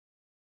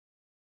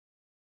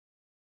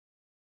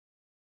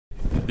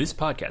This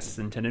podcast is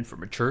intended for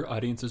mature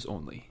audiences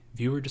only.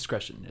 Viewer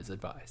discretion is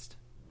advised.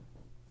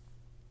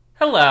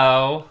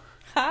 Hello.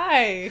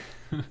 Hi.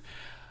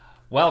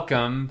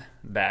 Welcome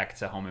back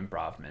to Home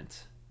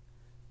Improv-ment.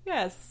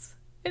 Yes,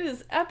 it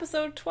is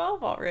episode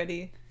 12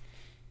 already.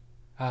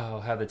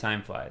 Oh, how the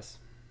time flies.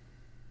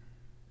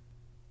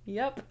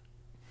 Yep.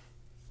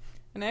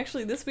 And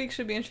actually, this week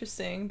should be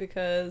interesting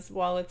because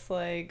while it's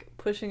like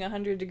pushing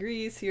 100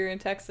 degrees here in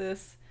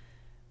Texas,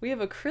 we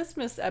have a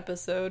Christmas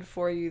episode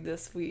for you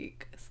this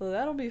week. So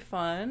that'll be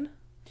fun.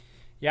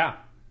 Yeah.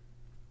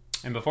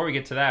 And before we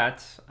get to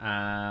that, do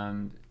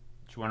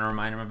you want to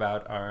remind them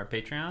about our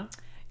Patreon?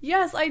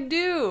 Yes, I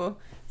do.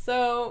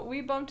 So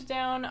we bumped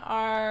down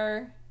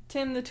our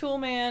Tim the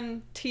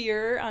Toolman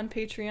tier on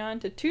Patreon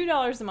to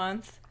 $2 a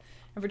month.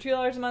 And for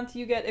 $2 a month,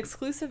 you get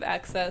exclusive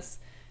access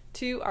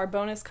to our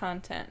bonus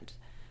content.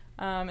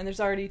 And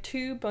there's already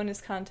 2 bonus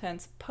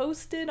contents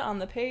posted on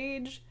the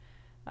page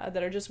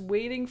that are just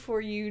waiting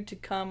for you to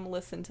come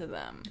listen to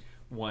them.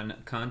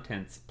 1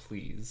 contents,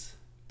 please.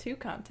 2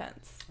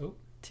 contents. Oh.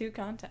 2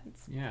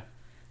 contents. Yeah.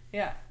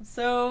 Yeah.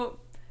 So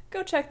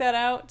go check that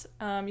out.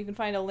 You can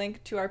find a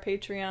link to our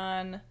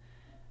Patreon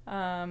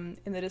in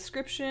the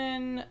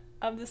description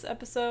of this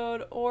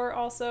episode, or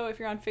also if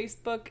you're on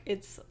Facebook,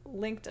 it's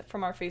linked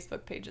from our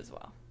Facebook page as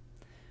well.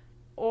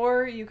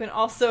 Or you can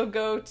also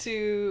go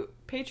to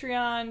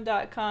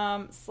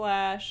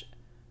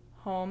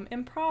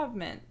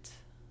patreon.com/homeimprovement.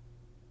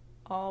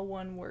 All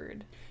one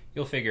word.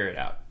 You'll figure it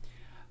out.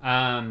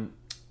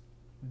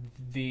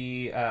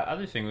 The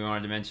other thing we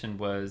wanted to mention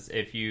was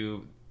if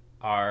you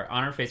are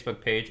on our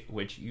Facebook page,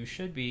 which you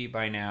should be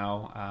by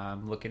now,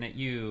 looking at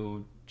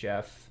you,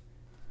 Jeff,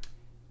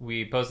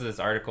 we posted this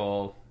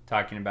article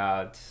talking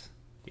about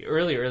the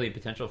early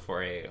potential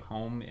for a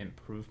home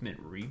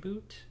improvement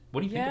reboot. What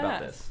do you think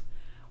about this?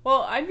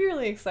 Well, I'd be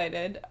really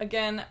excited.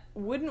 Again,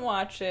 wouldn't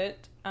watch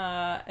it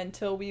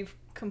until we've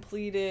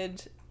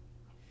completed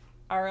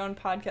our own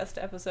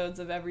podcast episodes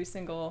of every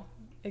single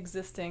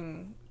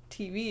existing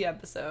TV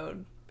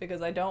episode,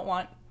 because I don't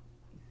want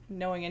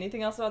knowing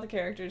anything else about the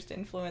characters to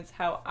influence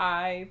how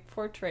I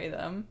portray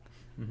them.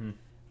 Mm-hmm.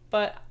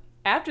 But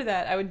after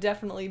that, I would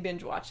definitely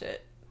binge watch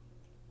it.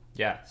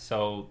 Yeah,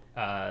 so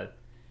I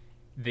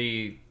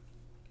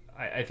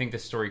think the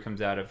story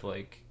comes out of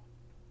like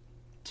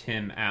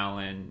Tim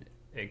Allen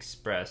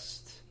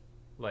expressed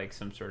like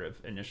some sort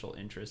of initial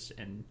interest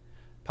in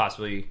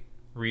possibly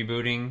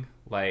rebooting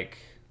like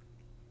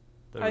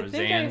the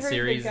Roseanne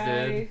series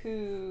did.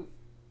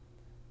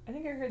 I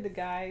think I heard the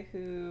guy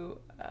who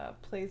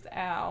plays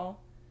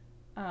Al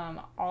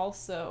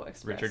also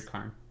expressed... Richard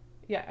Karn.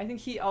 Yeah, I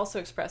think he also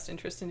expressed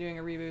interest in doing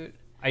a reboot.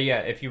 Yeah,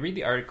 if you read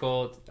the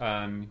article,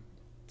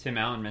 Tim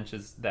Allen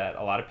mentions that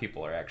a lot of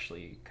people are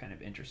actually kind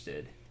of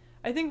interested.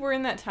 I think we're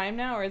in that time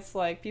now where it's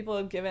like people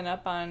have given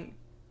up on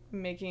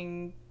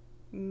making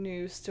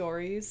new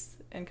stories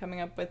and coming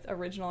up with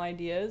original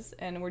ideas,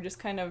 and we're just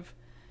kind of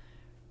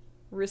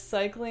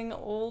recycling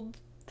old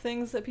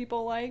things that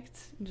people liked,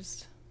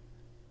 just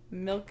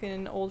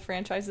milking old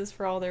franchises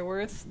for all they're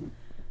worth.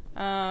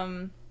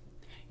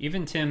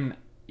 Even Tim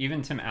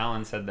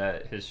Allen said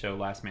that his show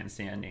Last Man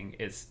Standing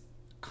is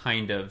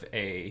kind of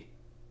a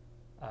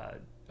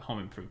home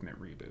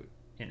improvement reboot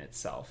in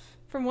itself.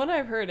 From what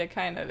I've heard, it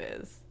kind of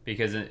is.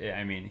 Because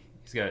I mean,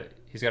 he's got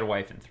a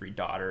wife and 3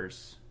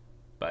 daughters,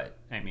 but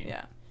I mean,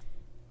 yeah,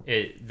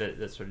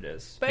 that's what it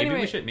is. But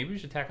maybe we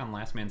should tack on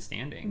Last Man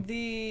Standing.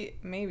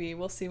 Maybe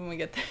we'll see when we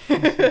get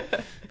there.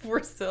 If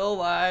we're still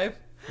alive.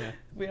 Yeah.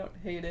 We don't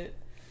hate it.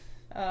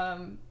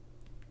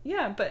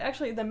 Yeah, but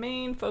actually the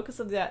main focus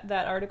of that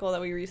article that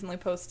we recently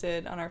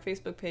posted on our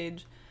Facebook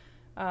page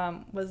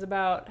was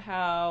about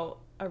how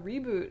a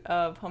reboot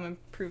of Home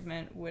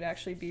Improvement would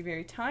actually be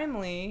very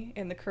timely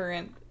in the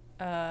current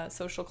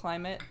social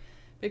climate,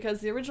 because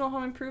the original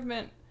Home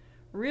Improvement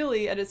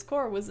really at its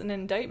core was an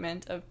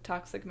indictment of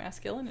toxic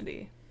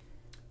masculinity.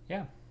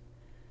 Yeah.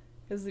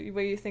 Because the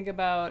way you think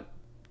about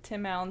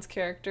Tim Allen's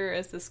character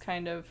as this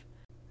kind of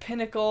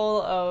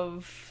pinnacle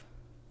of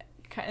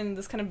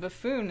this kind of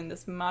buffoon and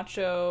this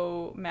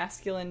macho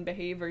masculine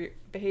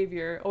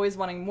behavior, always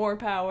wanting more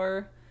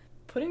power,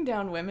 putting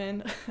down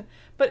women.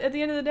 But at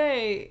the end of the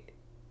day,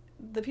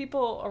 the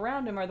people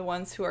around him are the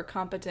ones who are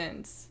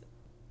competent,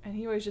 and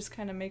he always just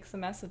kind of makes a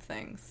mess of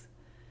things.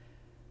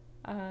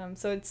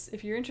 So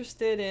if you're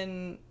interested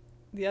in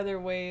the other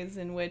ways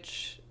in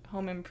which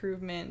home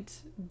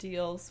improvement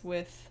deals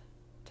with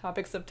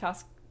topics of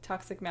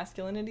toxic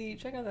masculinity,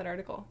 check out that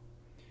article.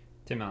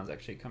 Tim Allen's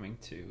actually coming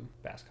to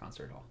Bass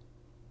Concert Hall.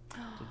 Did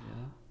you know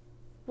that?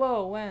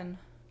 Whoa, when?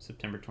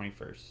 September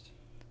 21st.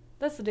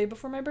 That's the day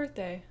before my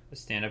birthday. A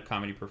stand-up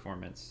comedy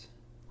performance.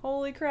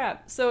 Holy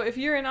crap. So if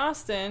you're in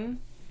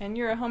Austin and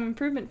you're a home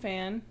improvement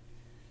fan,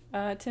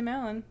 Tim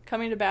Allen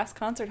coming to Bass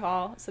Concert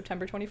Hall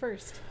September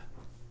 21st.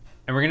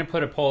 And we're going to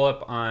put a poll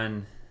up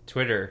on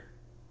Twitter.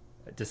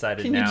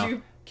 Decided Can now.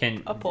 You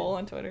do a poll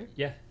on Twitter?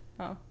 Yeah.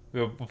 Oh.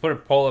 We'll put a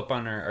poll up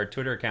on our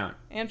Twitter account.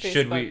 And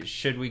Facebook.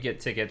 Should we get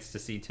tickets to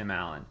see Tim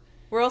Allen?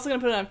 We're also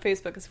gonna put it on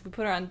Facebook because if we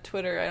put it on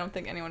Twitter, I don't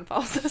think anyone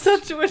follows us on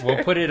Twitter.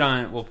 We'll put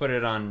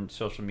it on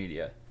social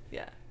media.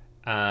 Yeah.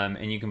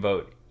 And you can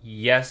vote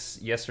yes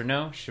or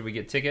no. Should we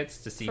get tickets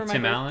to see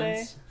Tim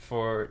Allen's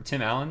for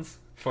Cynthia's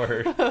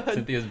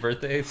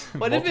birthdays?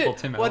 What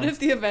if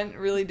the event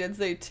really did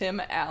say Tim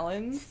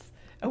Allen's?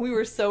 And we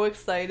were so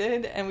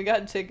excited, and we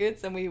got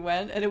tickets, and we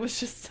went, and it was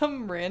just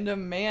some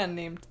random man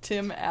named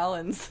Tim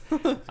Allen's.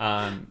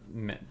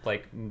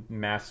 Like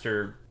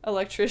master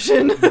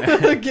electrician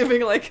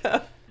giving like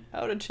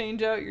how to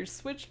change out your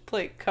switch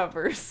plate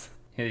covers.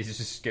 Yeah, he's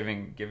just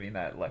giving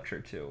that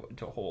lecture to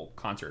a whole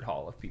concert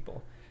hall of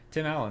people.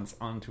 Tim Allen's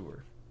on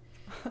tour.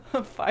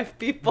 5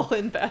 people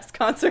in Bass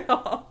Concert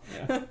Hall.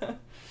 Yeah.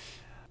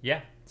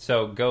 Yeah.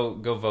 So go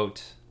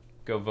vote.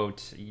 Go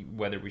vote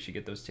whether we should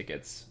get those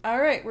tickets. All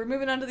right, we're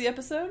moving on to the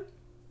episode.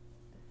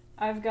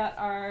 I've got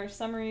our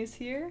summaries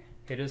here.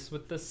 Hit us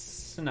with the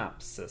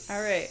synopsis. All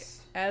right.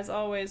 As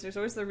always, there's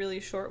always the really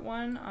short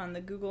one on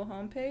the Google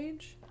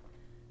homepage.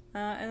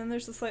 And then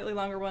there's the slightly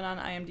longer one on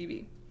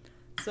IMDb.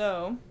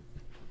 So,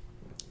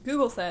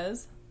 Google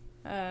says,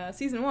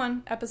 Season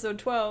 1, Episode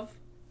 12,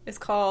 is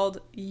called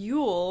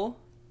Yule,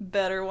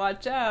 Better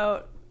Watch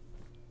Out.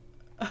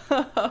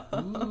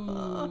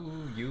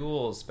 Ooh,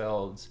 Yule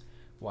spelled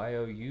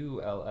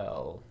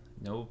Youll.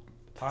 No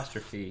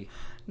apostrophe.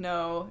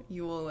 No,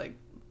 Yule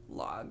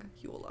log.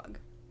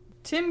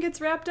 Tim gets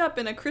wrapped up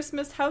in a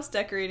Christmas house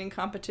decorating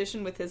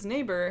competition with his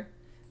neighbor.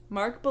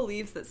 Mark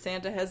believes that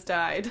Santa has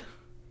died.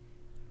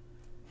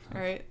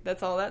 Alright,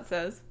 that's all that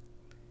says.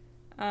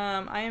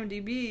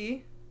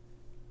 IMDb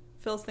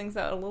fills things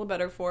out a little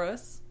better for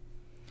us.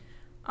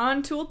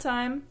 On Tool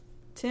Time,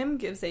 Tim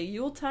gives a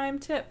Yuletime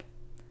tip.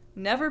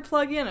 Never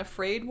plug in a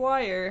frayed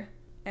wire,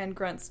 and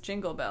grunts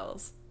jingle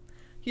bells.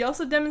 He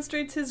also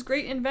demonstrates his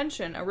great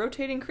invention, a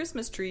rotating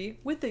Christmas tree,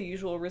 with the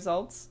usual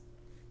results.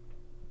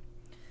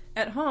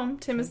 At home,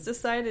 Tim has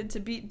decided to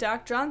beat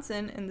Doc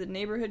Johnson in the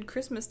neighborhood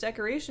Christmas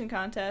decoration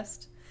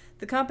contest.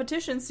 The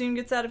competition soon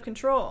gets out of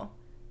control.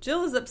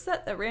 Jill is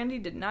upset that Randy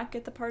did not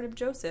get the part of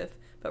Joseph,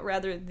 but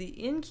rather the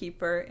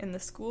innkeeper in the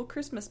school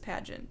Christmas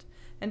pageant,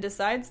 and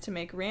decides to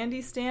make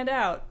Randy stand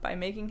out by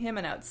making him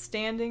an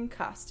outstanding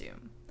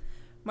costume.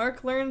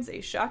 Mark learns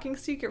a shocking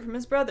secret from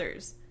his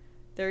brothers.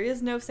 There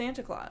is no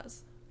Santa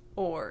Claus.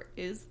 Or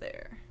is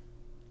there?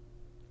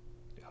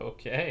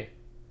 Okay.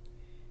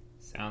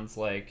 Sounds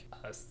like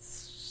a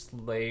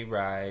sleigh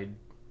ride.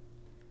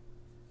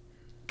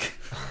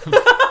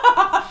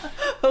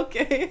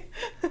 Okay.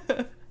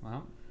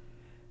 Well.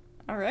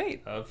 All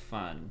right. Of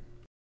fun.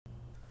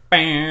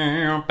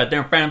 And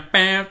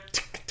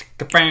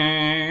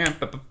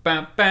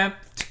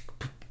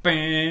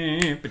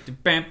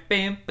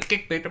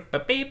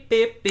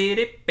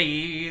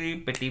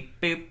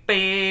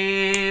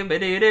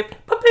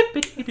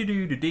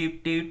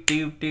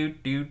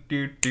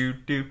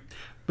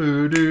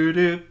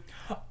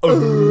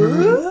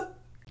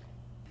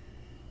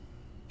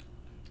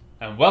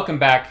welcome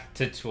back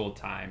to Tool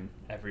Time,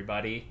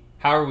 everybody.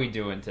 How are we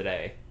doing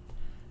today?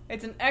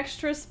 It's an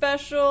extra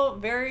special,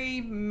 very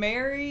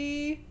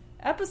merry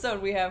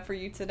episode we have for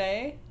you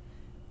today.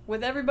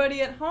 With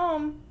everybody at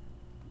home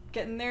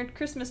getting their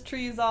Christmas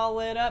trees all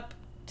lit up.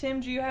 Tim,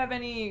 do you have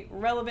any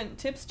relevant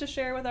tips to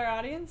share with our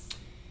audience?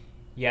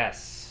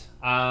 Yes.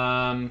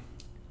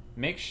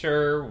 Make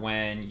sure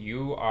when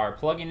you are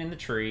plugging in the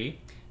tree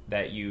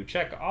that you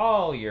check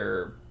all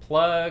your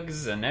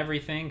plugs and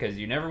everything, because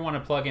you never want to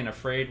plug in a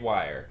frayed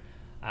wire.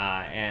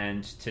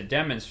 And to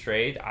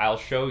demonstrate, I'll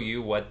show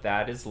you what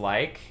that is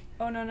like.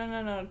 Oh, no.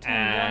 Tim,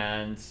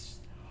 and...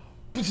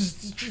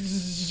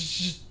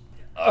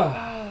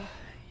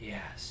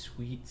 yeah,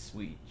 sweet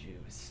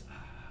juice.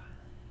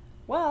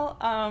 Well,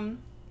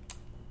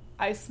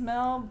 I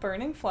smell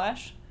burning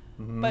flesh,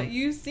 but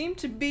you seem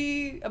to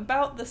be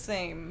about the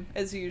same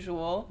as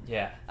usual.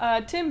 Yeah.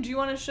 Tim, do you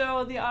want to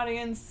show the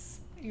audience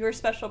your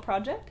special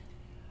project?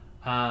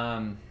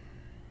 Al,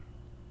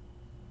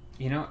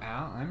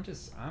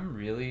 I'm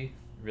really,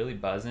 really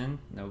buzzing.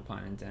 No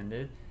pun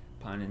intended.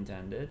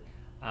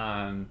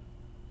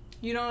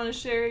 You don't want to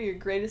share your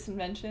greatest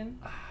invention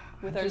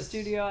with our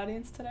studio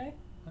audience today?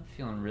 I'm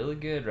feeling really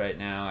good right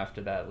now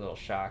after that little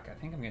shock. I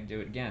think I'm going to do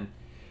it again.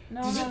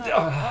 No.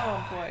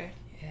 Oh, boy.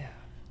 Yeah.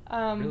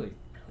 Really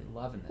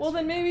loving this. Well,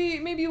 then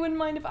maybe you wouldn't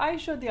mind if I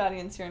showed the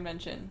audience your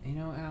invention.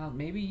 Al,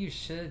 maybe you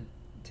should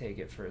take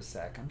it for a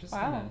sec. I'm just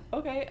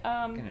Okay.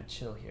 gonna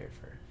chill here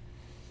for...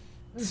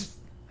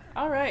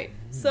 All right.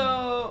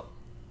 So,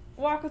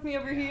 walk with me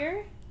over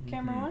here.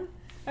 Camera one.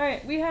 All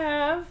right. We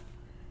have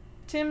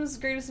Tim's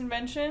greatest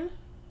invention,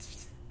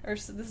 or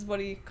so this is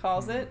what he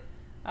calls it.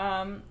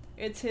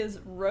 It's his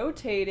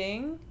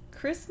rotating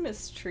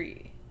Christmas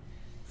tree.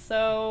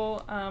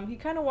 So he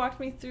kind of walked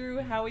me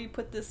through how he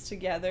put this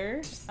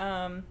together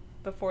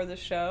before the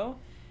show.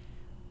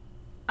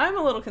 I'm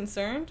a little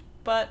concerned,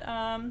 but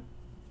I'm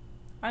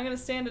going to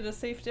stand at a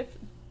safe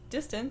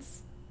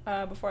distance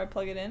before I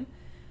plug it in.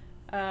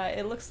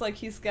 It looks like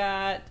he's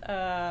got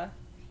a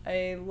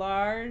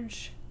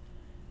large,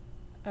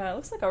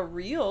 looks like a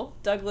real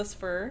Douglas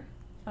fir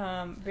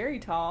very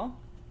tall,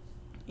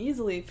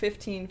 easily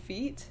 15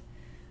 feet.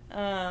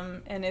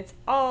 And it's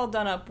all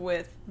done up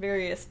with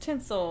various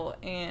tinsel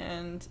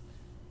and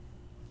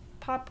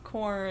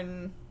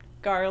popcorn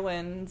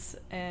garlands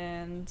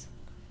and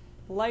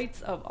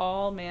lights of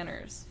all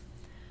manners.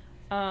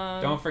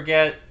 Don't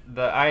forget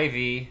the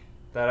ivy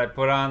that I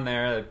put on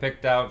there that I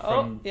picked out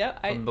from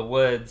the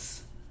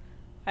woods.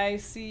 I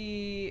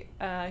see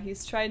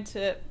he's tried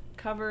to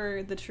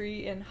cover the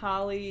tree in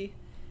holly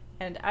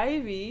and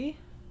ivy.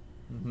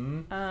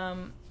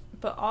 Mm-hmm.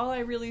 But all I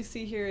really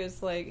see here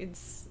is like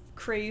it's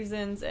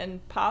craisins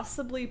and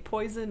possibly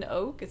poison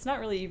oak. It's not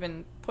really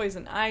even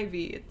poison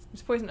ivy.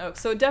 It's poison oak.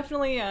 So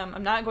definitely,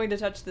 I'm not going to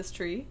touch this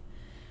tree.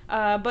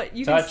 But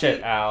you touch can see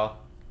it, Al.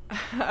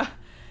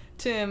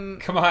 Tim,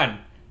 come on,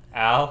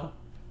 Al.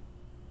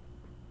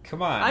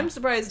 Come on. I'm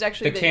surprised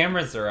actually. The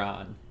cameras are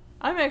on.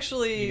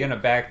 You gonna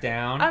back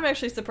down? I'm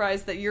actually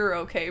surprised that you're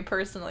okay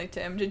personally,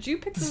 Tim. Did you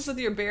pick this with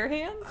your bare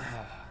hands?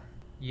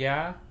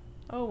 Yeah.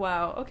 Oh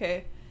wow.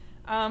 Okay.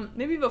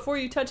 Maybe before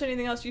you touch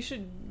anything else, you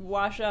should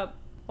wash up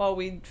while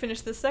we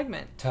finish this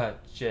segment.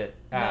 Touch it,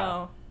 Al.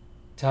 No.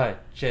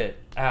 Touch it,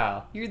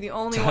 Al. You're the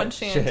only touch one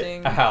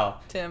chanting, it, Al.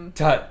 Tim.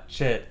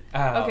 Touch it,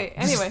 Al. Okay.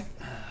 Anyway.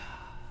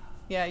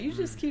 Yeah, you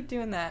just keep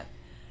doing that.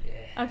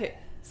 Yeah. Okay.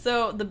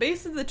 So the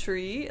base of the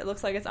tree, it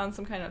looks like it's on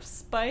some kind of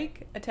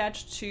spike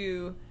attached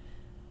to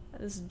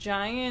this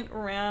giant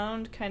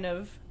round kind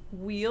of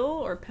wheel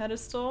or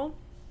pedestal.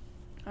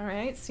 All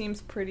right,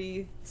 seems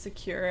pretty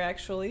secure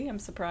actually. I'm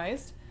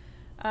surprised.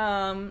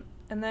 And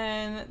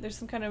then there's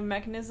some kind of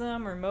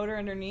mechanism or motor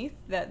underneath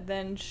that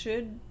then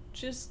should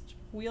just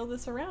wheel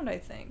this around, I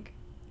think.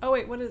 Oh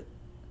wait,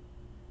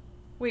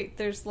 Wait,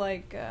 there's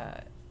like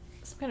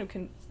some kind of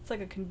it's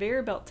like a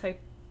conveyor belt type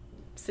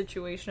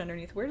situation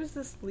underneath. Where does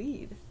this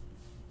lead?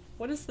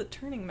 What is the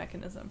turning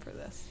mechanism for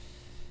this?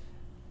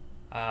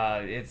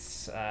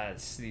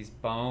 It's these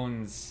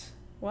bones.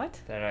 What?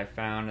 That I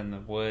found in the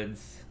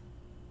woods.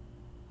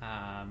 When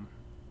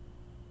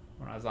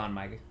I was on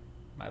my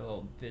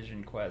little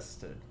vision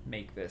quest to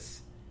make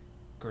this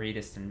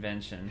greatest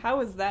invention.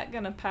 How is that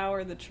gonna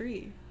power the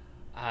tree?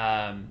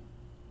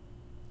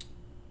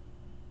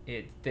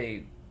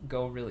 They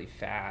go really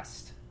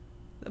fast.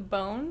 The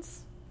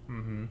bones?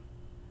 Mm-hmm.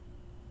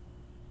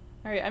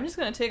 All right, I'm just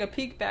gonna take a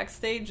peek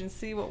backstage and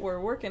see what we're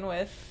working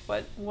with.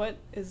 What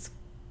is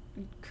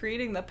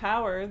creating the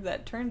power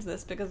that turns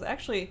this? Because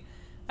actually,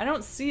 I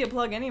don't see a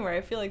plug anywhere.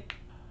 I feel like,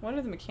 what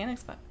are the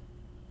mechanics behind?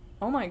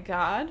 Oh my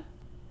god,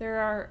 there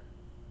are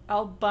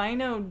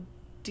albino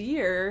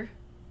deer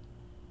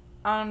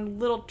on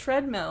little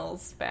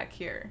treadmills back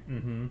here.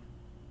 Mm-hmm.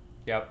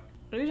 Yep.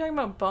 What are you talking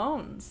about?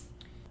 Bones?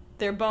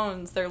 Their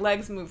bones. Their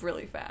legs move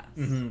really fast.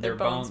 Mm-hmm. Their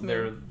bones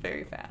move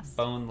very fast.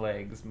 Bone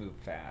legs move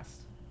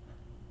fast.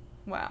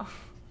 Wow.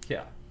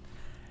 Yeah.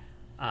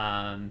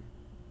 And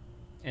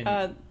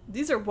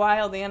these are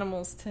wild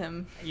animals,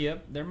 Tim.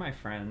 Yep, they're my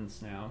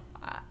friends now.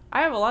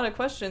 I have a lot of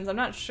questions. I'm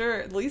not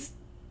sure, the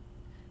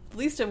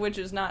least of which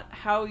is not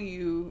how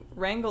you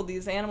wrangled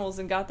these animals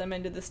and got them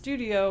into the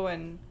studio,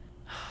 and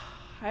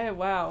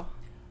wow.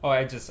 Oh,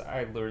 I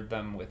lured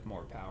them with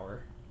more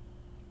power.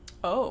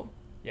 Oh.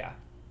 Yeah.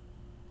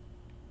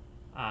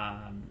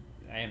 I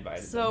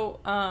invited them. So,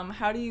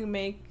 how do you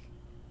make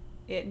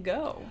it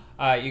go?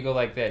 You go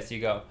like this.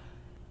 You go,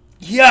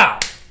 yeah!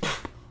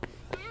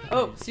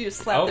 Oh, so you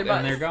just slap their butts.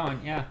 And they're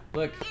going, yeah,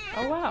 look.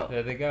 Oh, wow.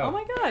 There they go. Oh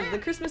my god, the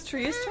Christmas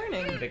tree is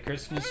turning. The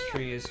Christmas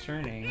tree is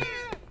turning.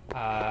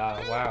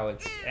 Wow,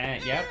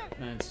 and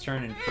it's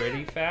turning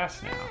pretty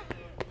fast now.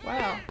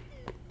 Wow.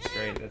 It's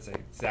great. That's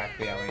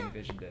exactly how I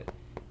envisioned it.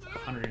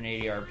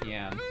 180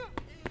 RPM.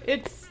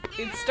 It's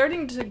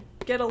starting to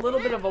get a little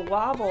bit of a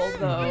wobble,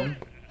 though.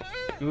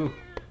 Mm-hmm. Ooh.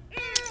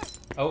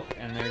 Oh,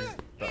 and there's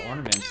the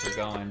ornaments are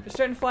going. They're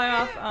starting to fly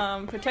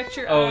off. Protect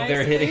your eyes. Oh,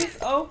 they're hitting. Please.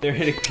 Oh, they're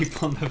hitting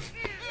people in the.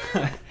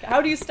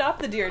 How do you stop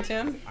the deer,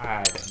 Tim?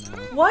 I don't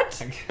know.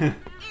 What?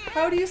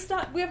 How do you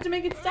stop? We have to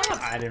make it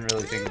stop. I didn't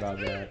really think about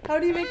that. How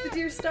do you make the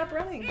deer stop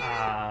running?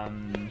 I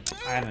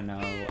don't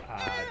know.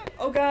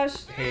 Oh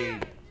gosh. Hey,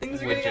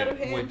 things are getting out of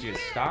hand. Would you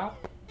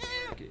stop?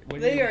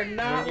 They are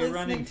not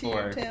listening to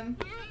you, Tim.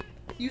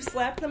 You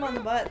slapped them on the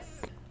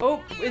butts.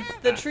 Oh,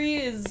 the tree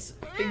is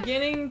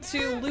beginning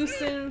to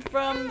loosen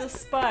from the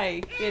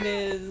spike. It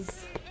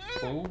is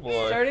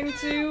starting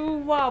to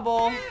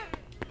wobble.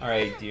 All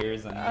right,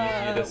 dears, I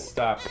need you to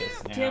stop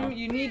this now. Tim,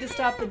 you need to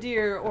stop the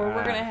deer, or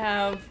we're gonna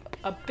have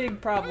a big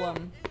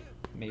problem.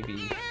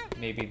 Maybe,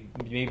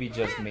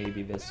 just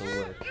maybe this will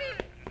work.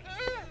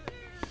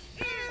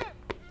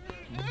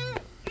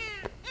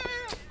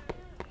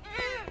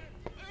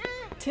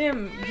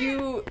 Tim,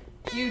 you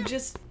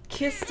just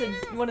kissed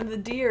one of the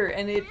deer,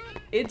 and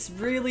it's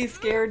really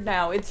scared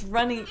now. It's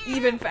running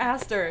even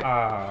faster.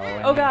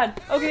 Oh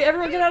god. Okay,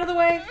 everyone get out of the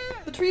way.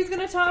 The tree's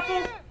gonna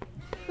topple.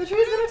 The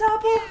tree's gonna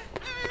topple.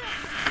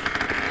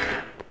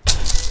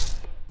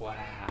 Wow.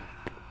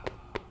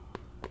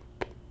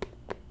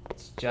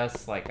 It's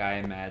just like I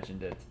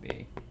imagined it to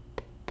be.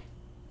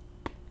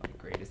 The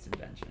greatest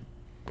invention.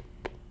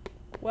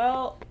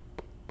 Well,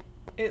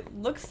 It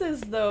looks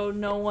as though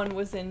no one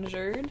was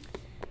injured.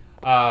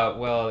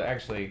 Well,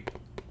 actually,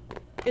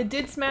 It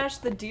did smash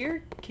the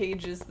deer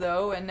cages,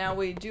 though, and now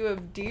we do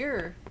have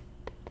deer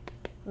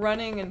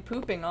running and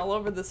pooping all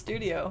over the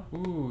studio.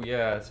 ooh,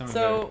 yeah.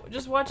 So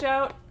just watch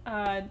out.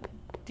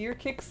 Deer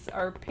kicks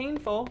are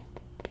painful.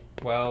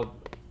 Well,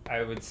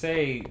 I would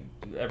say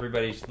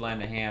everybody should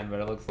lend a hand,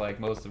 but it looks like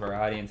most of our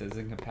audience is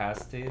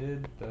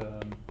incapacitated,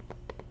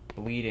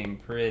 bleeding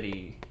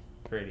pretty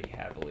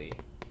heavily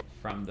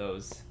from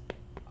those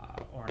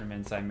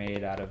ornaments I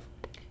made out of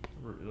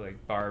like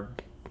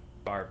barbed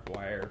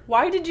wire.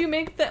 Why did you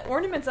make the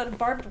ornaments out of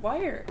barbed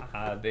wire?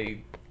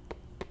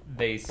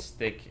 They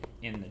stick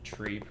in the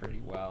tree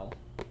pretty well.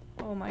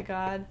 Oh my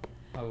god.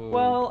 Oh.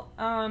 Well,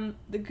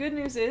 the good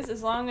news is,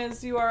 as long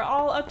as you are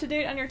all up to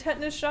date on your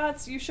tetanus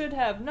shots, you should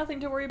have nothing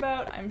to worry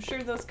about. I'm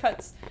sure those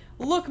cuts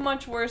look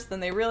much worse than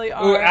they really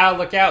are. Ooh, ow,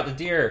 look out, the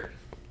deer.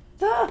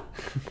 Ah,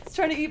 it's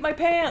trying to eat my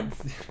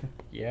pants.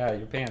 Yeah,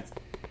 your pants.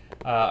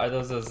 Are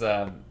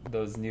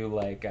those new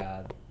like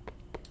Get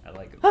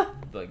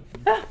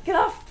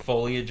off!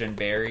 foliage and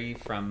berry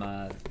from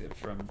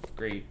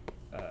great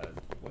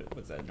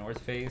what's that, North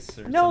Face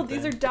or No, something?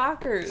 these are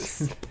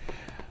Dockers.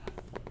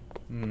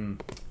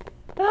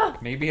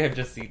 Maybe I've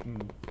just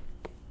eaten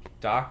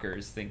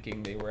Dockers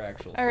thinking they were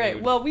actual All right,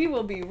 food. well, we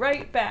will be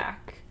right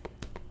back.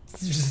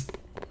 Yes.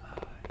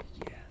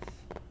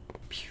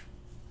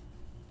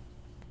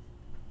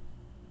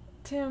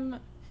 Tim,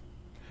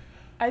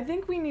 I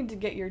think we need to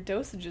get your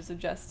dosages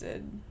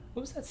adjusted.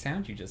 What was that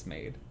sound you just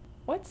made?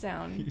 What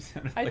sound? You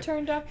sounded I like...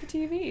 turned off the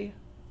TV.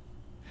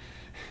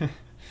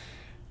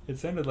 It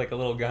sounded like a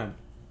little gun.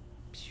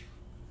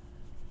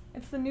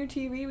 It's the new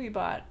TV we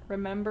bought.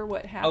 Remember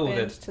what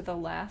happened the- to the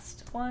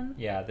last one?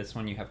 Yeah, this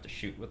one you have to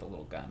shoot with a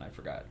little gun. I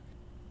forgot.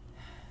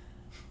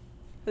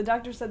 The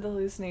doctor said the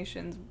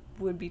hallucinations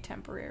would be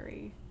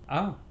temporary.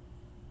 Oh.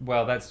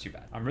 Well, that's too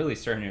bad. I'm really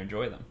starting to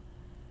enjoy them.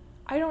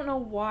 I don't know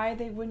why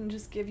they wouldn't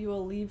just give you a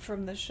leave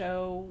from the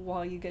show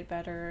while you get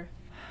better.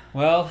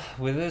 Well,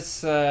 with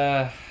this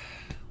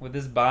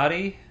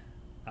body,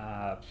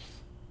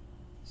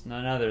 there's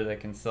none other that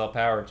can sell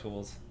power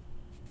tools.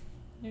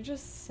 You're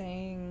just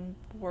saying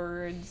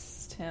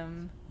words,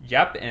 Tim.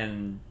 Yep,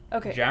 and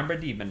Okay.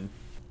 Jamba Demon.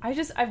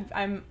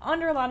 I'm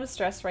under a lot of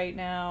stress right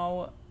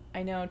now.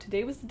 I know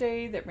today was the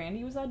day that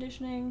Randy was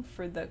auditioning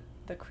for the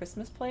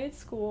Christmas play at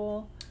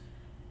school.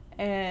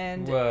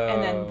 And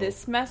then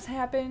this mess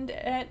happened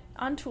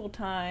on Tool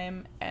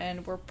Time,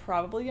 and we're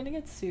probably going to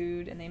get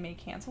sued, and they may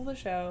cancel the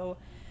show,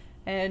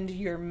 and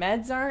your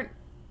meds aren't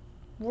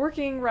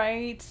working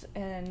right,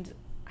 and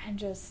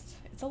it's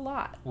a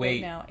lot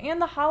right now.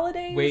 And the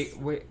holidays.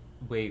 Wait.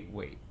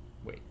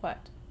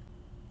 What?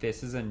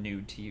 This is a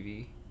new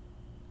TV.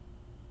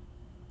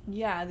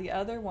 Yeah, the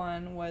other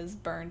one was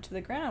burned to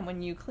the ground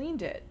when you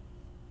cleaned it.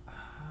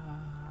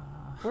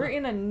 We're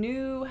in a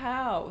new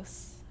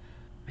house.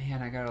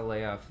 Man, I gotta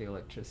lay off the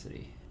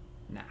electricity.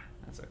 Nah,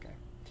 that's okay.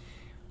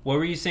 What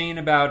were you saying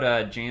about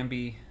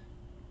Jambi?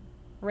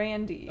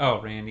 Randy. Oh,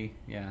 Randy.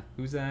 Yeah.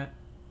 Who's that?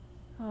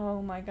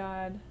 Oh my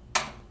god.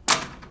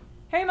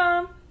 Hey,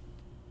 Mom.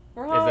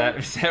 We're home.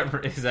 Is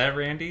that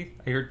Randy?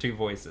 I heard two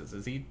voices.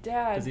 Is he?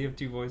 Dad. Does he have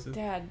two voices?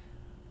 Dad.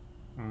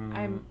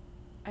 I'm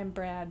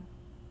Brad.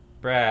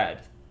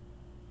 Brad.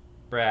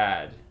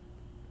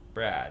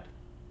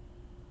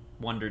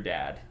 Wonder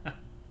Dad.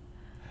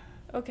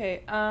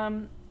 Okay.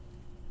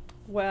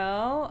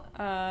 Well,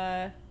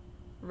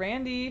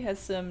 Randy has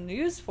some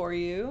news for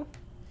you.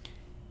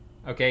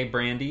 Okay,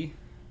 Brandy.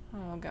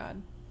 Oh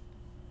god.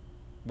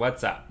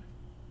 What's up?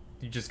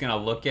 You just gonna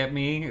look at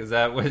me? Is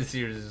that what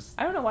you're just...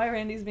 I don't know why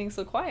Randy's being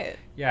so quiet.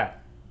 Yeah.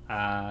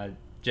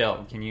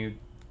 Jill, can you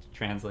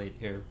translate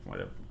here?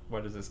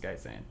 What is this guy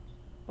saying?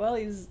 Well,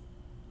 he's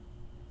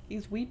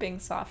weeping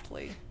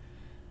softly.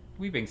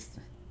 Weep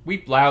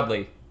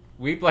loudly.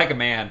 Weep like a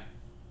man.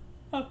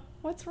 Oh,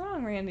 what's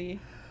wrong, Randy?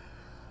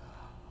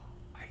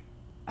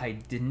 I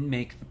didn't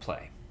make the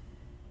play.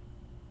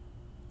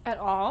 At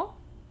all?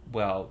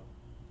 Well,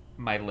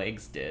 my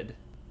legs did.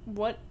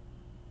 What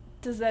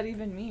does that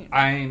even mean?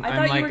 I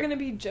thought you were going to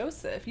be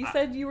Joseph. You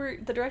said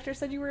the director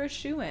said you were a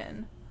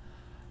shoo-in.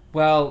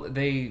 Well,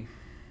 they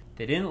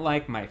didn't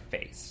like my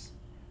face.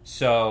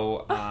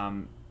 So,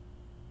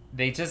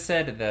 they just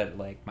said that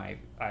like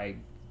I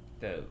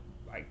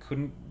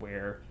couldn't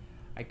wear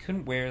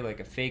like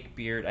a fake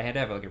beard. I had to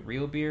have like a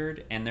real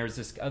beard, and there was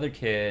this other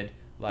kid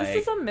like...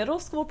 This is a middle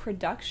school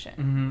production.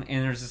 Mm-hmm,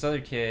 and there's this other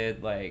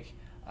kid like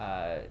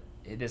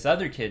this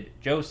other kid,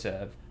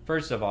 Joseph.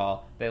 First of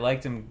all, they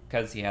liked him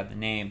because he had the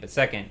name, but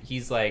second,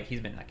 he's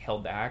been like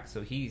held back,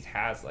 so he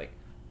has like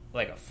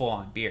a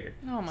full-on beard.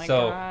 Oh my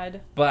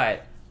god.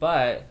 But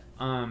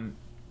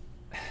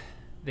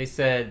they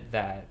said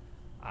that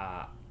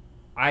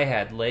I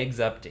had legs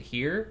up to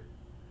here.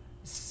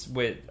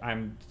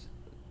 I'm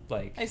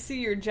like... I see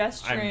you're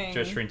gesturing. I'm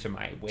gesturing to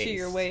my waist. To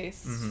your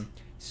waist. Mm-hmm.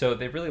 So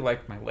they really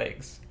liked my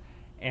legs.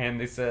 And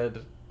they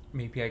said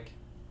maybe I could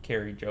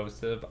carry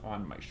Joseph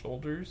on my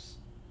shoulders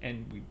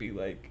and we'd be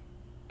like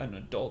an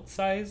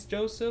adult-sized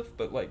Joseph,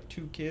 but like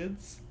 2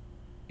 kids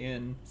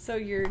in. So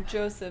you're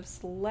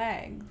Joseph's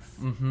legs.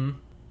 Mm-hmm.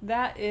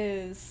 That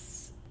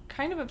is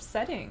kind of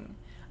upsetting.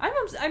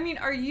 I mean,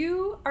 are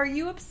you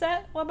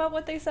upset about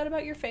what they said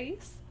about your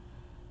face?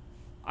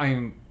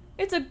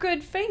 It's a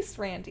good face,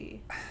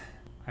 Randy.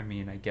 I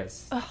mean, I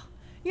guess. Ugh.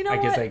 You know I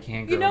what? guess I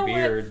can't grow a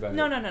beard, but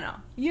No.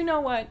 You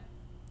know what?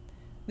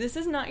 This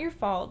is not your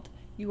fault.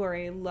 You are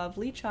a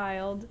lovely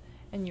child,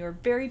 and you're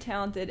very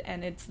talented,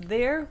 and it's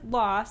their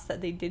loss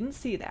that they didn't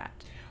see that.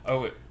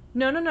 Oh.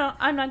 No.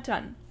 I'm not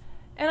done.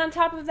 And on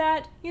top of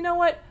that, you know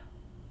what?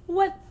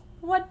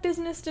 What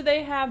business do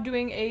they have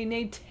doing a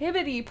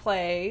nativity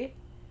play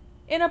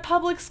in a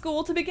public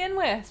school to begin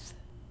with?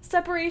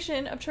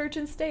 Separation of church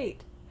and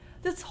state.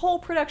 This whole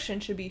production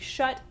should be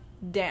shut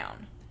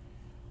down.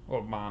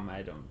 Well, Mom,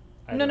 I don't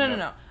No.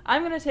 know.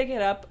 I'm going to take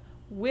it up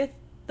with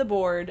the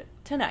board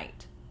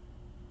tonight.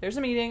 There's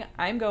a meeting.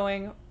 I'm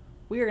going.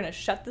 We are going to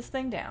shut this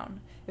thing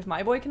down. If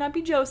my boy cannot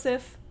be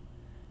Joseph,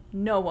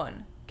 no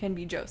one can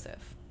be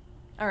Joseph.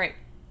 All right.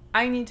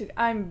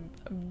 I'm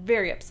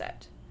very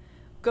upset.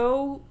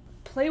 Go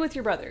play with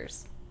your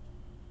brothers.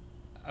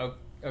 Oh,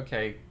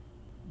 okay.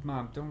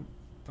 Mom, don't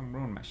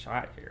ruin my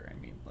shot here.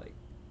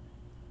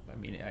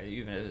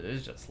 Even if it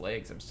is just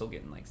legs, I'm still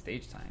getting like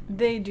stage time.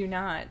 They do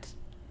not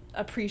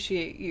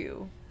appreciate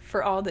you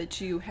for all that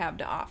you have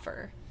to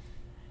offer.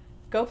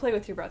 Go play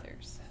with your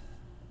brothers.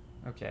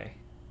 Okay.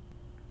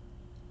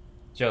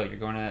 Joe, you're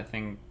going to that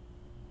thing.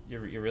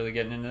 You're really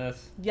getting into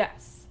this?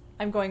 Yes,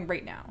 I'm going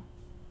right now.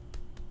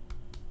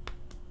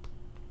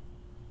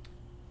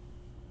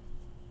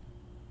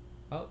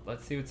 Well,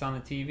 let's see what's on the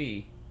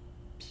TV.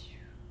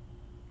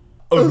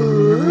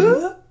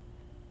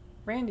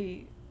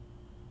 Randy,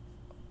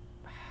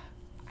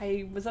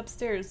 I was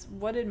upstairs.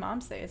 What did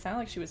Mom say? It sounded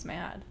like she was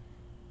mad.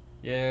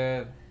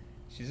 Yeah,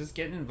 she's just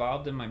getting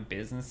involved in my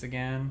business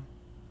again.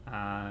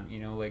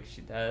 Like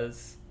she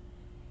does.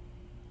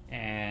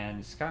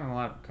 And it's causing a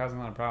lot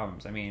of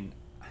problems. I mean,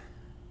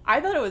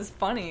 I thought it was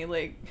funny,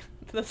 like,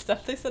 the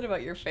stuff they said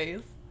about your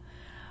face.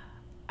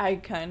 I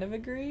kind of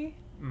agree.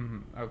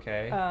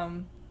 Okay.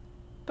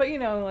 But,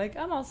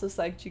 I'm also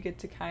psyched you get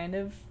to kind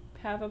of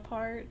have a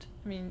part.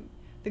 I mean,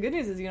 the good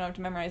news is you don't have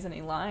to memorize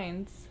any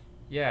lines.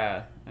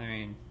 Yeah, I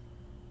mean,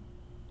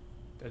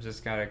 I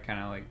just gotta kind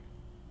of, like,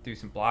 do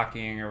some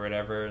blocking or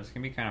whatever. It's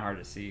gonna be kind of hard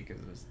to see because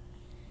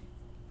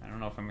I don't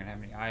know if I'm gonna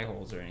have any eye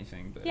holes or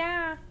anything, but...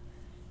 Yeah.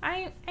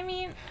 I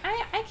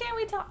can't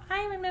wait till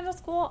I'm in middle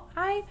school.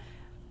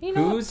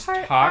 Who's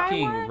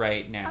talking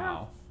right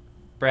now?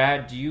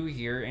 Brad, do you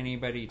hear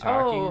anybody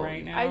talking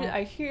right now?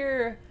 I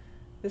hear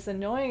this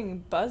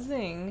annoying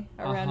buzzing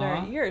around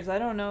our ears. I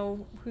don't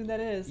know who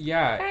that is.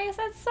 Yeah. Guys,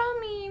 that's so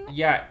mean.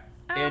 Yeah,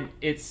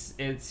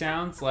 it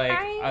sounds like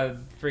a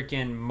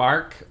freaking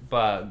Mark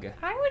bug.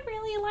 I would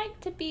really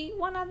like to be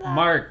one of the...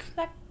 Mark.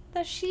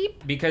 The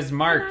sheep. Because,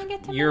 Mark,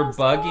 you're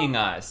bugging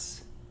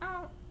us.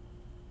 Oh.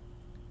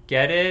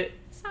 Get it?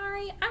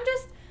 Sorry,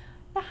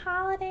 the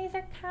holidays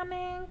are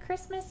coming.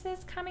 Christmas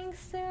is coming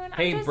soon.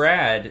 Hey,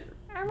 Brad.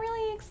 I'm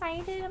really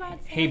excited about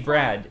Santa. Hey,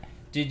 Brad,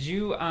 did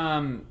you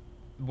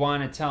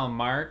want to tell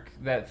Mark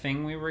that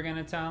thing we were going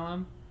to tell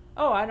him?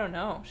 Oh, I don't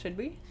know. Should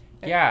we?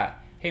 Yeah.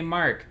 Hey,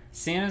 Mark,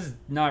 Santa's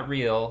not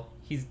real.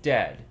 He's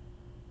dead.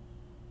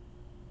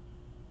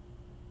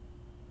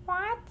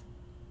 What?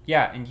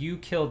 Yeah, and you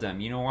killed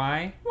him. You know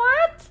why?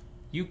 What?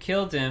 You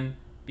killed him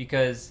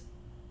because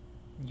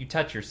you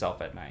touch yourself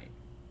at night.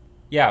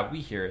 Yeah, we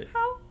hear it.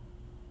 How?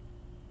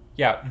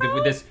 Yeah,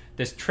 with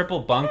this triple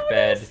bunk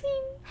bed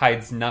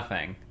hides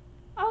nothing.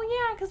 Oh,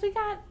 yeah, because we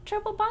got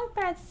triple bunk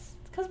beds.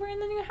 Because we're in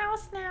the new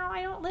house now.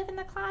 I don't live in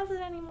the closet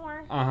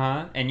anymore.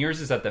 Uh-huh. And yours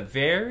is at the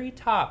very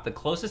top, the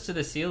closest to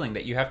the ceiling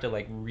that you have to,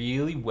 like,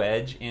 really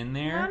wedge in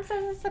there. Mom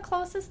says it's the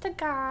closest to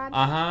God.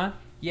 Uh-huh.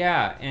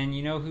 Yeah, and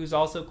you know who's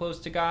also close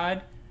to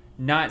God?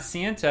 Not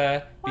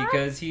Santa,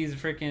 because he's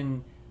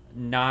freaking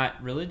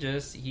not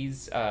religious.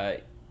 He's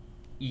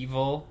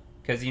evil.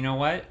 Because you know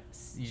what?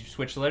 You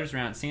switch the letters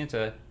around.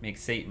 Santa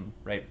makes Satan,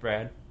 right,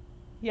 Brad?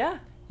 Yeah.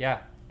 Yeah.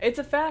 It's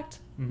a fact.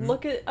 Mm-hmm.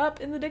 Look it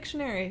up in the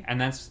dictionary. And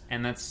that's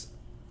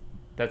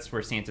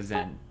where Santa's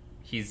in.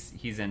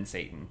 He's in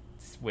Satan,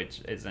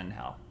 which is in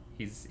hell.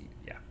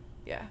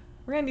 Yeah.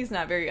 Randy's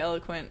not very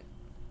eloquent.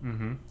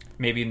 Mm-hmm.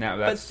 Maybe that's...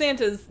 But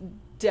Santa's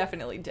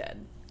definitely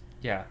dead.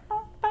 Yeah.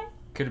 Oh, bye.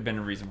 Could have been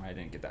a reason why I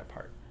didn't get that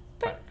part.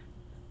 Bye.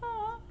 But...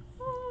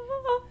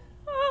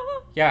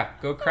 Yeah,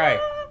 go cry.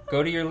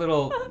 Go to your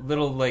little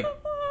like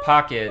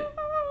pocket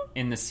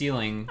in the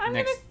ceiling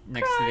next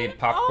to the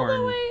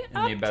popcorn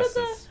and the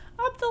asbestos.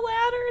 Up the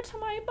ladder to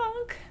my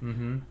bunk.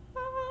 Mm-hmm.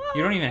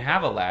 You don't even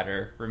have a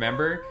ladder,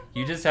 remember?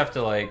 You just have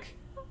to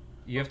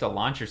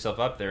launch yourself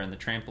up there in the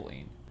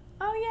trampoline.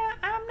 Oh yeah,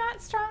 I'm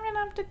not strong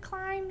enough to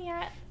climb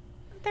yet.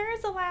 There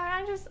is a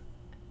ladder.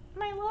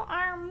 My little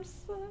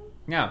arms.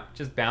 No,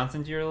 just bounce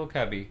into your little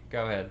cubby.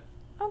 Go ahead.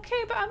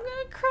 Okay, but I'm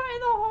gonna cry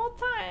the whole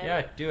time.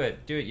 Yeah, do it,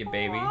 you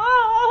baby.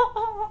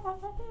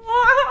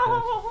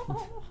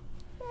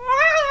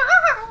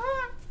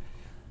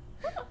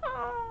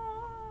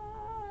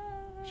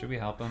 Should we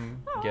help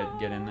him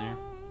get in there?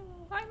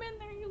 I'm in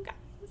there, you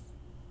guys.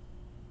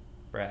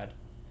 Brad.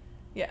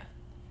 Yeah.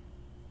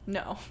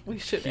 No, we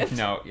shouldn't.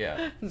 No,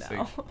 yeah. No.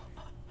 So,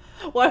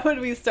 Why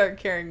would we start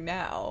caring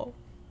now?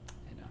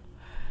 I know.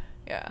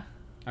 Yeah.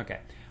 Okay.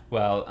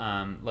 Well,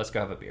 let's go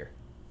have a beer.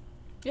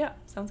 Yeah,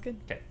 sounds good.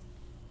 Okay.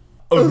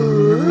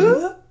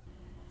 Oh,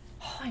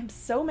 I'm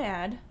so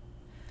mad.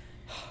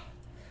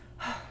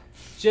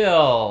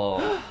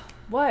 Jill.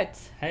 What?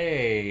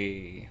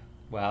 Hey.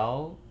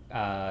 Well,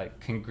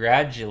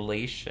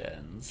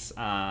 congratulations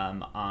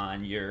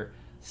on your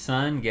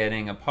son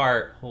getting a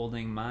part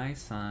holding my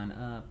son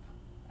up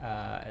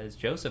as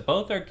Joseph.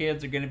 Both our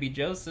kids are going to be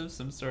Joseph,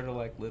 some sort of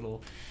like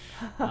little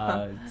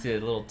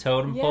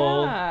totem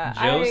pole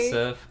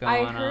Joseph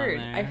going on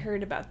there. I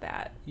heard about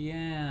that.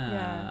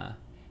 Yeah.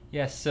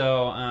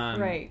 So,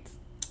 right.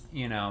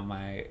 You know,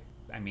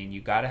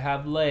 you got to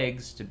have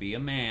legs to be a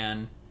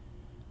man,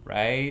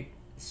 right?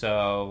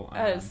 So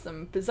that is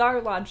some bizarre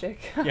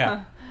logic.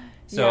 Yeah.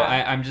 So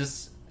yeah. I'm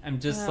just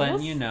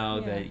letting you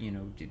know that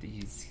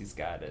he's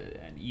got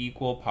an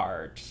equal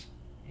part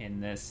in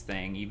this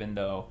thing, even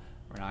though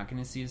we're not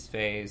going to see his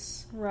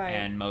face, right?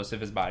 And most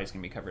of his body's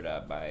going to be covered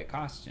up by a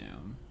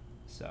costume.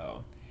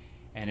 So,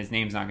 and his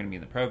name's not going to be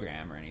in the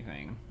program or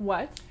anything.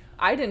 What?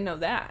 I didn't know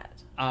that.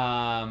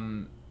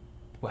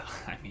 Well,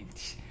 I mean,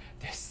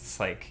 this is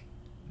like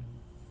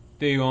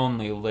they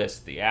only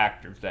list the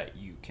actors that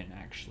you can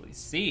actually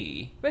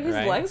see. But his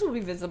right? legs will be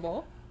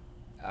visible.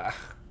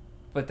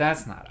 But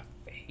that's not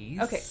a face.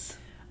 Okay.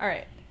 All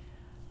right.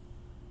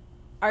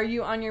 Are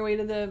you on your way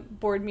to the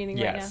board meeting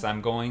right now? Yes,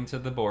 I'm going to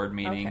the board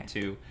meeting Okay.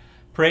 to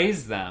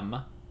praise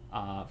them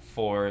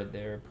for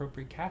their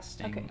appropriate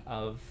casting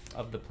of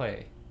the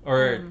play.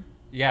 Or,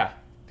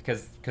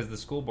 because the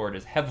school board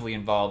is heavily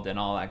involved in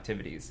all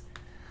activities.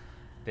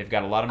 They've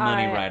got a lot of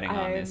money riding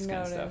on this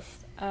kind of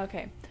stuff.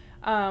 Okay.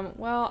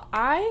 Well,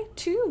 I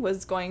too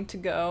was going to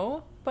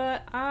go,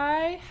 but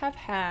I have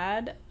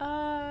had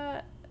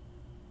a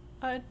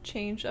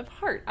change of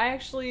heart.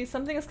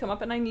 Something has come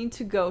up and I need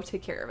to go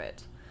take care of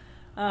it.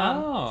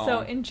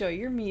 So enjoy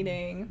your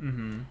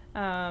meeting.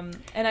 Mm-hmm.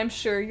 And I'm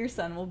sure your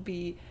son will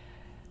be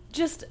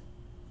just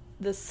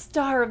the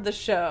star of the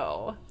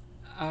show.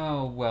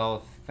 Oh,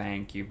 well,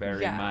 thank you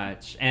very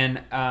much.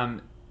 And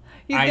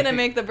he's going to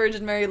make the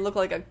Virgin Mary look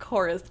like a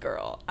chorus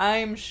girl.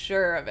 I'm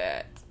sure of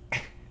it.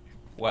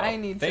 Well,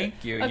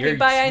 thank you. Okay, Your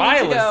bye,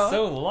 smile is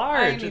so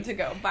large. I need to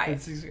go. Bye.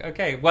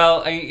 Okay.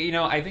 Well,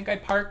 I think I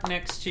parked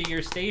next to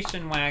your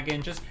station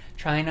wagon. Just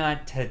try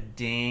not to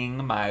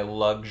ding my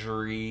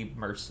luxury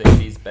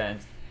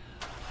Mercedes-Benz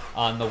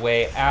on the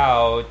way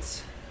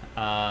out,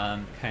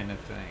 kind of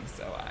thing.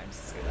 So I'm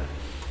just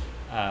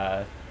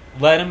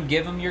gonna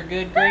give him your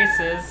good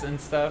graces and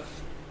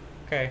stuff.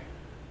 Okay.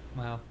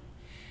 Well,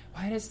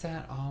 why does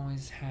that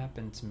always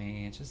happen to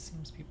me? It just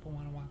seems people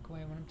want to walk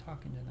away when I'm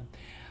talking to them.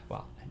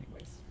 Well,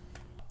 anyways.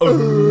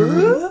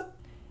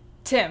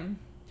 Tim.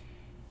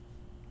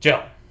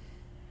 Jill.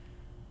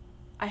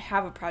 I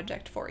have a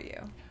project for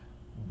you.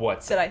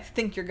 What's that I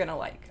think you're going to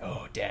like.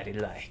 Oh, daddy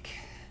like.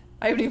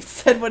 I haven't even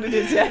said what it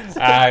is yet.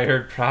 I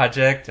heard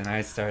project and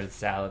I started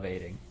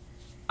salivating.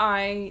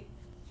 I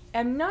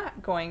am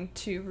not going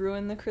to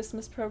ruin the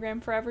Christmas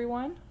program for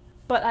everyone,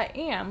 but I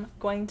am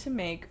going to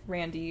make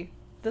Randy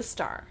the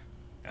star.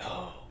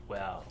 Oh,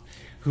 well.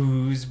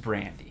 Who's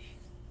Brandy?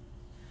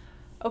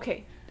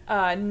 Okay.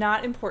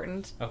 Not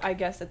important, okay. I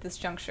guess, at this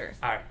juncture.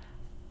 All right.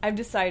 I've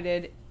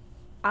decided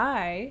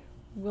I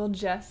will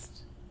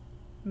just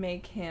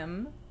make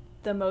him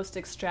the most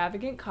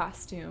extravagant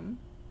costume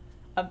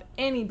of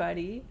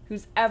anybody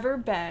who's ever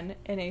been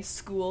in a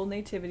school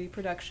nativity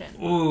production.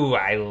 Ooh,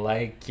 I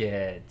like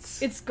it.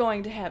 It's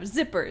going to have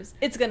zippers.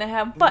 It's going to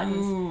have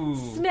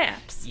buttons,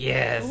 snaps,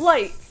 yes,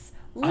 lights,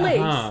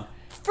 lace,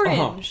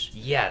 fringe,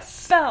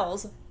 yes,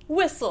 bells,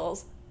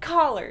 whistles,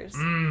 collars.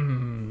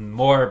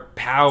 More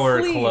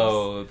power sleeves.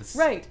 Clothes.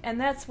 Right, and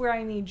that's where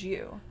I need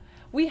you.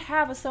 We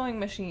have a sewing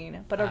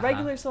machine, but a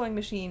regular sewing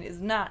machine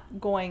is not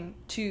going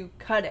to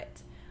cut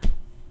it.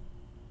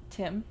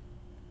 Tim?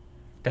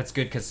 That's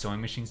good because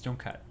sewing machines don't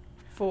cut.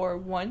 For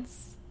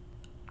once,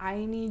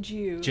 I need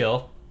you.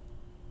 Jill,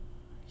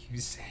 you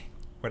say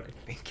what I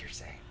think you're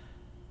saying.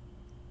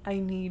 I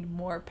need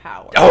more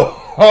power.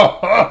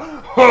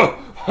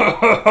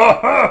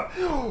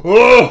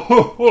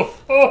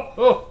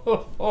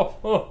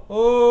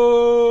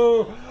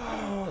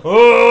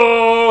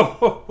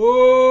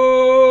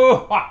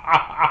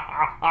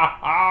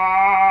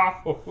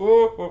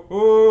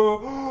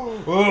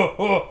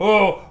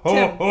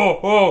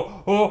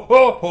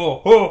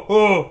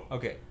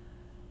 Okay.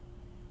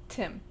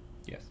 Tim.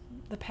 Yes.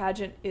 The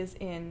pageant is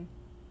in...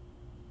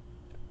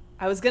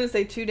 I was going to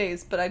say 2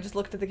 days, but I just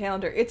looked at the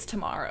calendar. It's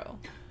tomorrow.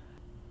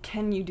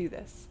 Can you do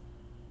this?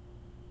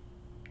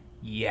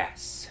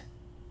 Yes.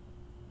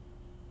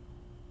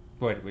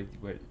 What?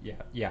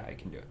 Yeah, I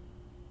can do it.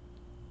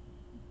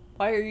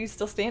 Why are you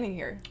still standing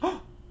here?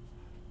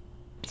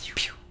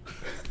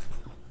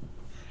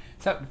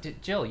 So,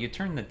 Jill, you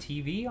turned the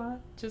TV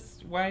on?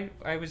 Just why?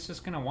 I was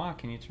just gonna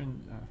walk, and you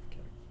turned.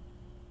 Okay.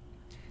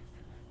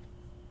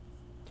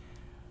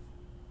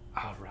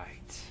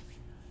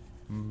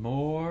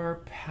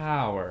 More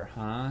power,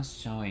 huh?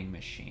 Sewing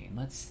machine.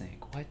 Let's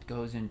think. What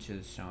goes into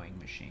the sewing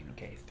machine?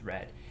 Okay,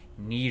 thread,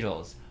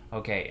 needles.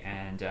 Okay,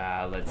 and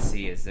let's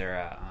see. Is there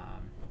a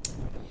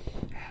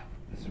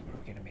this is what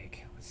we're gonna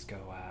make. Let's go.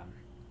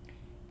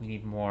 We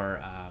need more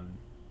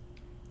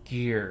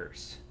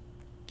gears.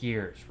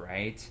 Gears,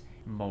 right?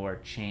 More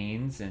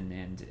chains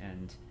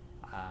and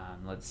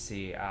let's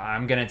see.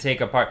 I'm gonna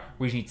take apart.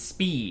 We need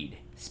speed.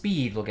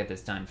 Speed will get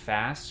this done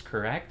fast.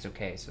 Correct.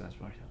 Okay, so that's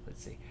what.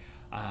 Let's see.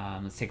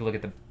 Let's take a look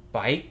at the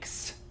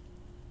bikes.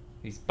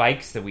 These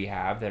bikes that we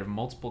have that have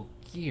multiple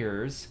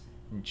gears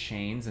and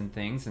chains and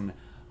things, and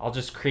I'll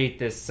just create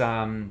this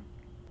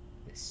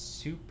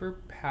super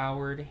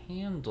powered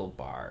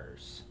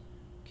handlebars.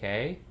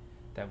 Okay,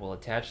 that will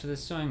attach to the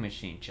sewing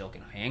machine. Jill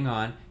can hang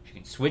on. She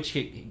can switch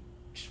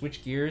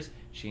gears.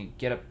 She can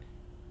get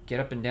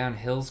up and down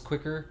hills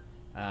quicker,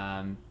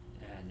 and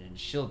then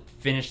she'll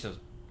finish those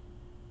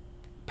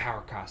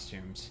power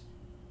costumes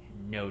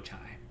in no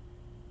time.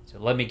 So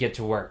let me get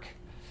to work.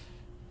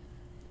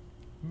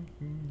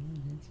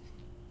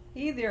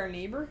 Hey there,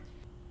 neighbor.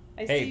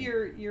 I Hey. see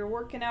you're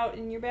working out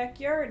in your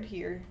backyard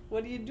here.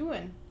 What are you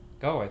doing?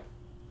 Go. I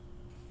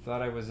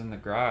thought I was in the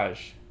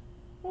garage.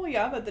 Well,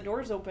 yeah, but the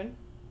door's open.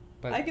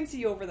 But I can see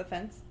you over the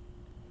fence.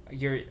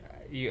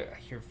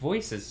 your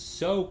voice is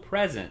so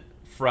present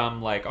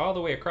from like all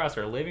the way across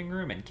our living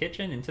room and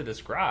kitchen into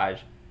this garage.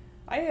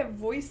 I have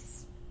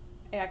voice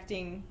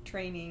acting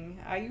training.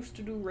 I used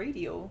to do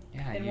radio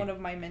in one of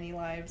my many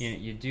lives.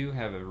 You do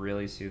have a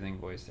really soothing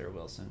voice there,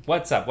 Wilson.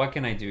 What's up? What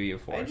can I do you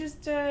for? I'm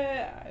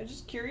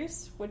just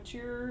curious what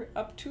you're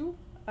up to.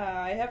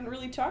 I haven't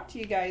really talked to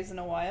you guys in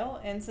a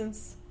while, and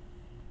since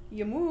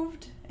you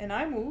moved and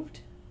I moved,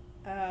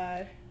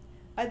 I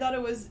thought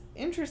it was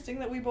interesting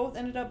that we both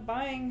ended up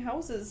buying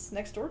houses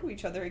next door to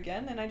each other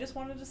again, and I just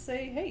wanted to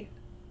say, hey.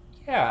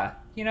 Yeah,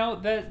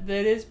 that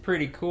is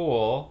pretty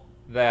cool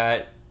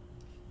that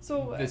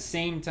So the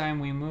same time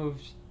we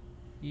moved,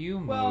 you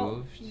well,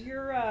 moved.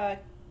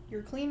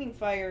 your cleaning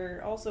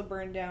fire also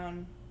burned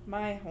down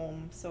my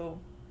home, so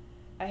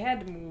I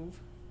had to move.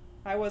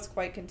 I was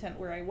quite content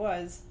where I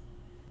was.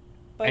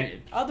 But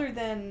other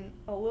than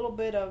a little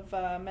bit of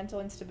mental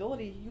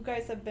instability, you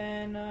guys have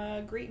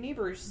been great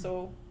neighbors,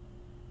 so...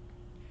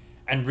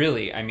 And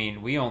really, I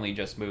mean, we only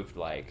just moved,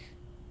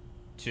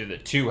 to the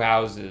two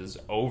houses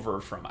over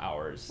from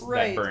ours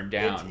that burned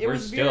down. It We're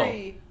was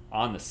still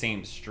on the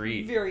same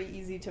street. Very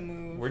easy to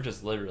move. We're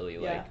just literally,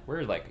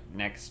 we're,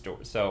 next door.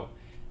 So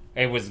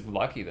it was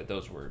lucky that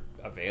those were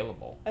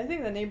available. I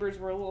think the neighbors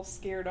were a little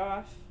scared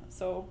off,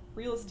 so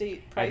real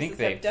estate prices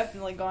have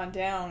definitely gone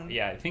down.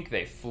 Yeah, I think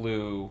they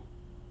flew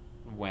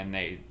when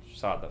they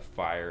saw the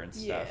fire and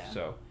stuff,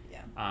 so...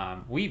 Yeah.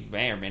 We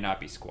may or may not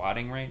be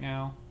squatting right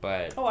now,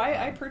 but...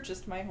 I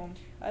purchased my home.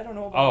 I don't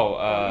know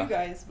about you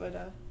guys,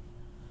 but...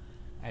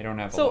 I don't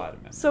have a lot of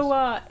memories. So,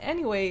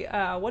 anyway,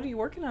 what are you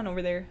working on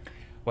over there?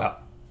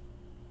 Well,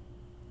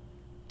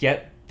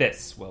 get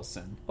this,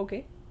 Wilson.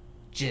 Okay.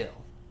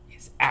 Jill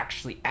is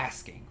actually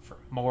asking for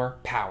more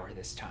power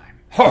this time.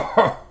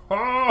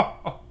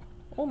 Oh,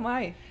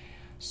 my.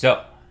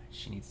 So,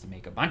 she needs to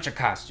make a bunch of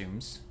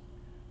costumes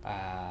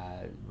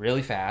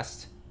really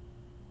fast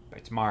by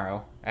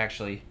tomorrow.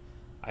 Actually,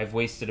 I've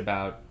wasted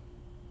about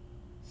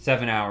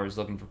 7 hours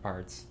looking for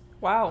parts.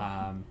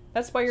 Wow.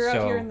 That's why you're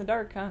out here in the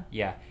dark, huh?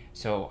 Yeah.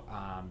 So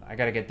I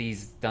got to get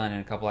these done in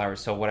a couple hours.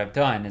 So what I've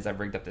done is I've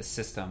rigged up this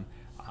system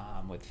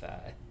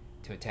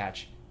to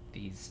attach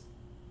these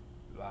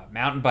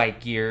mountain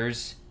bike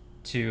gears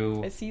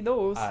to I see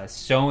those. A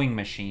sewing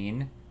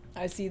machine.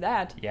 I see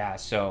that. Yeah.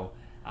 So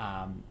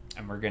and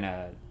we're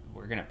gonna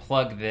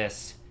plug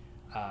this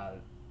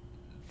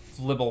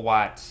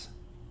Flibble-watt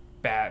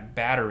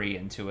battery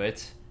into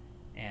it,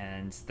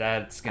 and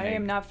that's gonna. I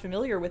am not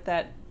familiar with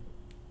that.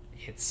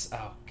 It's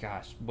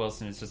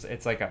Wilson.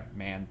 It's like a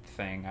man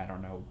thing. I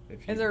don't know if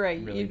you. It's all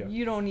right. Really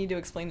you don't need to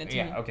explain it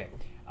to me. Yeah. Okay.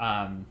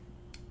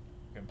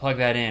 Plug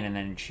that in, and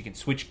then she can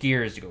switch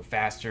gears to go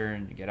faster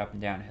and get up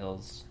and down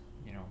hills.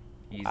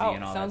 Easy wow,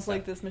 and all that sounds stuff.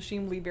 like this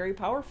machine will be very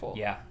powerful.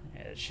 Yeah,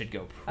 it should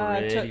go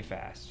pretty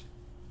fast.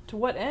 To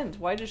what end?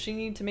 Why does she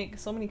need to make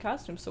so many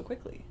costumes so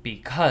quickly?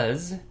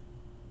 Because,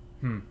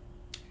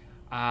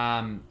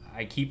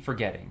 I keep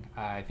forgetting.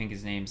 I think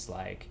his name's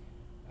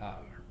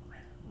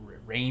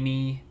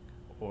Rainy.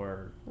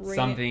 Or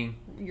something.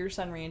 Your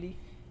son Randy.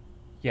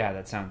 Yeah,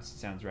 that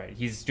sounds right.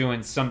 He's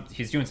doing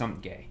something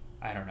gay.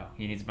 I don't know.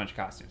 He needs a bunch of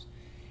costumes.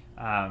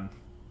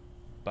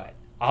 But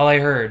all I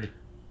heard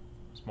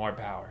was more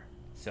power.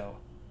 So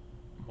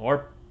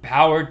more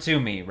power to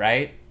me,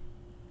 right?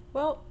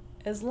 Well,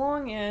 as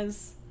long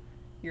as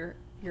your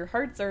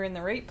hearts are in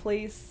the right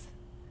place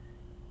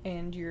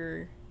and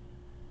you're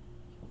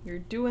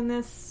doing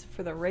this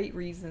for the right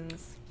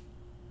reasons.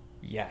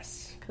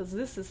 Yes. Because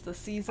this is the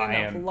season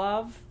of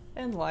love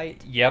and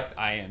light. Yep,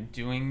 I am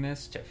doing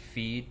this to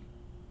feed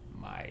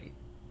my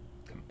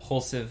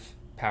compulsive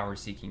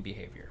power-seeking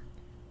behavior,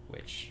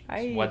 which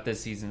is what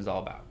this season is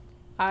all about.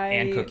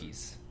 And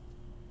cookies.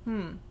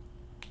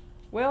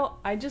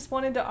 Well, I just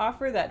wanted to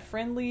offer that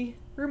friendly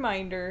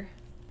reminder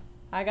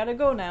I gotta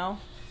go now.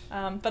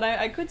 But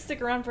I could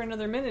stick around for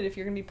another minute if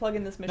you're gonna be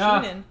plugging this machine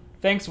No. in.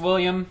 Thanks,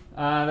 William.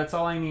 That's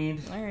all I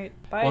need. All right,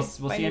 bye. We'll Bye,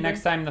 see you neighbor.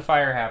 next time the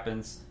fire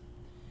happens.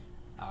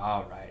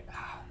 All right.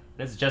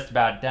 This is just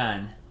about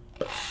done.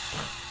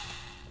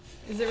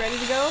 Is it ready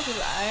to go? Because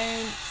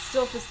I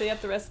still have to stay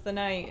up the rest of the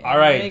night and All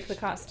right. make the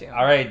costume.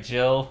 All right,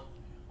 Jill.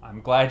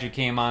 I'm glad you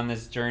came on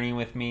this journey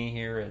with me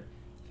here at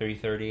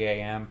 3:30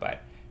 a.m.,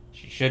 but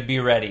she should be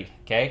ready,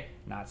 okay?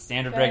 Not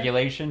standard Okay.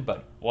 regulation,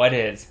 but what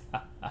is,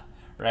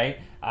 right?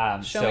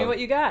 Show me what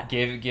you got.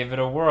 Give it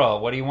a whirl.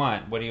 What do you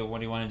want? What do you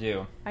want to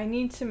do? I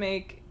need to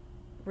make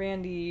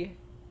Randy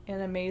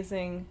an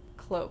amazing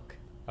cloak.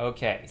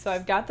 Okay. So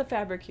I've got the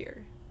fabric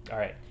here. All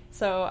right.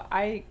 So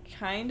I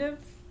kind of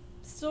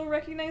still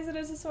recognize it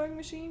as a sewing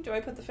machine. Do I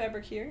put the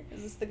fabric here?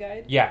 Is this the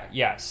guide?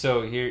 Yeah.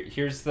 So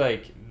here's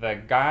like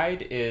the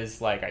guide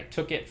is like I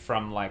took it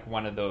from like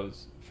one of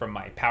those from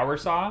my power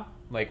saw,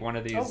 like one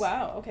of these. Oh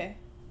wow. Okay.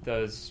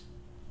 Those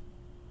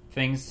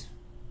things.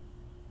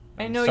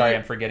 I know Sorry, you-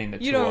 I'm forgetting the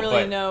tool. You don't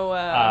really but,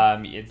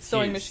 know it's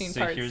sewing machine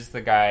so parts. here's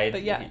the guide.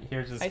 But yeah,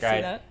 here's this I see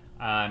guide.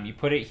 that. You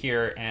put it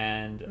here,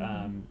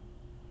 and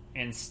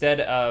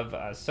instead of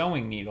a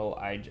sewing needle,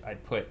 I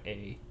put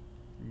a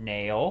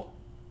nail.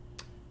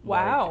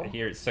 Wow. Like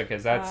here, so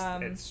because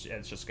that's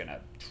it's just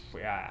gonna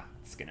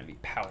it's gonna be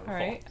powerful. All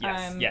right,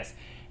 Yes.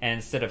 And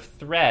instead of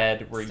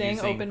thread, Staying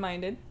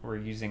open-minded. We're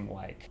using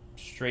like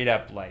straight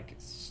up like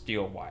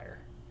steel wire,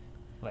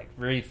 like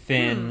very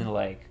thin,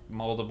 like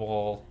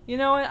moldable. You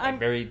know what?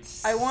 Like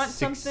I want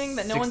something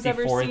that no one's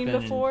ever 64th seen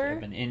before.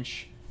 of an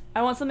inch.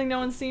 I want something no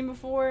one's seen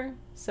before.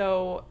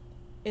 So,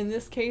 in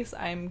this case,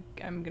 I'm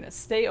gonna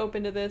stay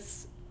open to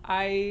this.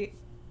 I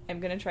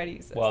am gonna try to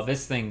use this. Well,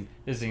 this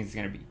thing's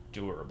gonna be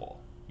durable.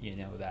 You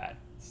know that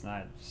it's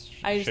not.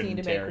 I just need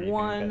to tear make anything,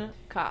 one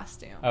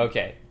costume. but-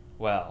 Okay.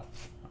 Well.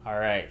 All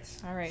right.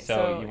 All right.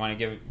 So you want to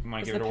give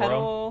is it the a whirl?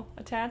 pedal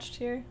attached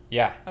here?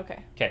 Yeah.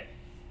 Okay. Okay.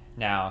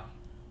 Now,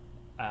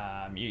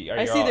 I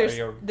see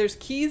there's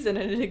keys and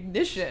an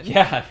ignition.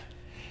 Yeah.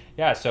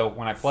 Yeah. So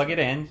when I plug it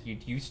in,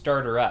 you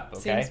start her up.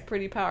 Okay. Seems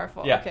pretty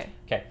powerful. Yeah. Okay.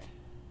 Okay.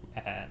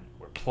 And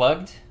we're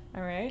plugged.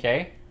 All right.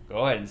 Okay.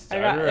 Go ahead and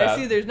start her up. I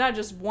see there's not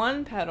just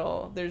one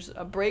pedal. There's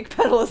a brake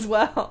pedal as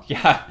well.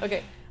 Yeah.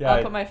 Okay. Yeah.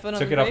 I'll put my foot on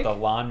the brake. brake. Took it off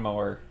the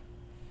lawnmower.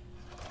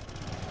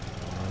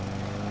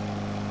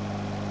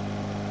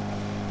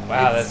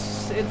 Wow,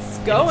 it's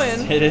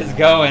going. It is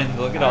going.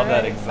 Look at all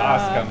that right,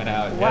 exhaust coming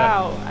out.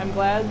 Wow, I'm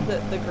glad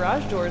that the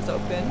garage door is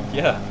open.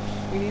 Yeah.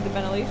 We need the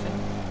ventilation.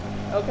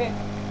 Okay.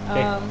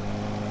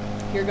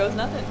 Here goes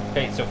nothing.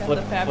 Okay, so Got flip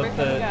the fabric flip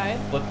and the the guide.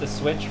 flip the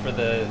switch for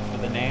the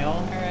nail.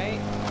 All right.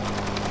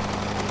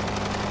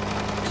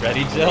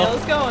 Ready, Jill?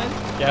 Nail's going.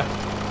 Yeah.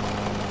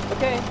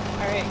 Okay.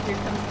 All right. Here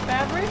comes the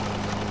fabric.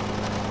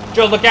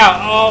 Jill, look out!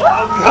 Oh,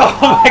 oh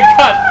my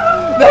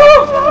God!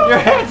 No! Your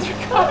hands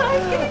are caught!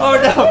 Oh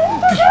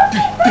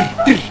no!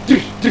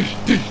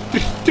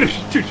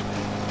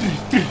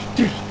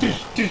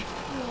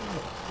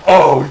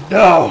 Oh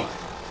no!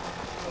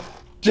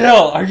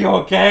 Jill, are you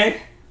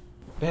okay?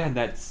 Man,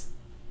 that's...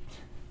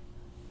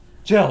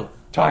 Jill,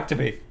 talk to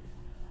me.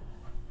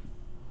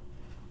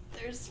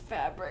 There's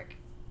fabric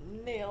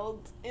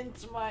nailed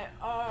into my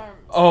arm.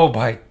 Oh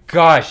my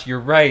gosh, you're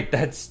right.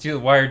 That steel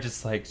wire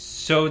just like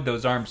sewed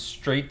those arms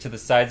straight to the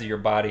sides of your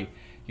body.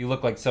 You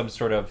look like some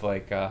sort of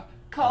like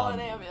Call an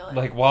ambulance.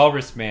 like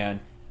walrus man.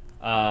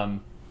 Oh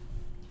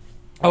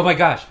my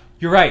gosh,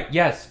 you're right.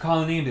 Yes,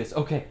 call an ambulance.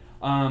 Okay.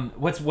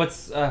 What's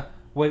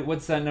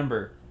that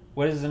number?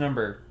 What is the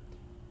number?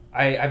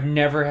 I've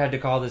never had to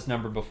call this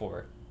number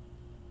before.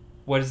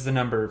 What is the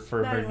number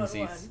for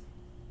emergencies?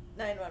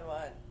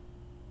 911.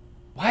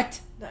 What?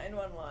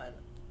 911.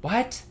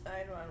 What?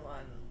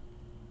 911.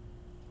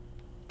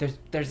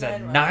 There's a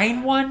 911.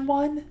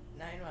 911?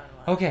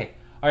 911. Okay.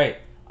 All right.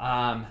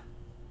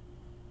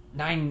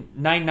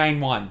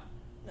 991.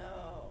 No.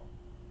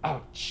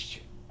 Oh,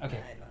 shoot. Okay.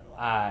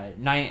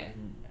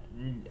 911.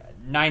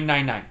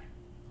 999.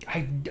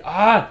 Hey,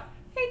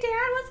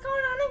 Dad, what's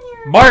going on in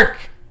here? Mark!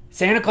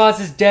 Santa Claus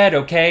is dead,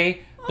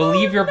 okay?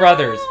 Believe your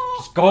brothers.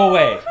 Just go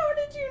away. How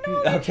did you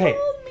know? Okay.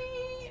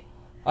 You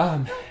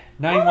told me.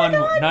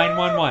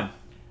 911.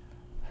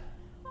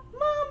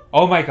 Mom.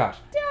 Oh my gosh.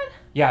 Dad.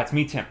 Yeah, it's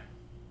me, Tim.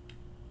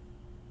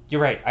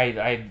 You're right.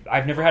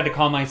 I've never had to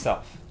call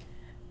myself.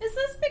 Is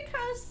this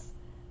because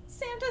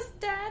Santa's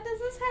dead? Is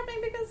this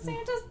happening because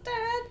Santa's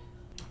dead?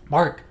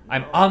 Mark,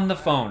 I'm on the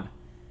phone.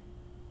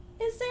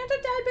 Is Santa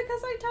dead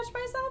because I touched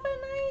myself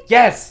at night?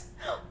 Yes.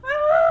 Oh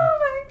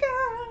my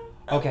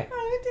God. Okay.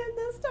 I did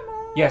this to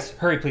Mom. Yes,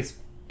 hurry, please.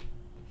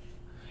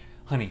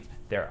 Honey,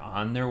 they're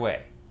on their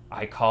way.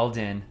 I called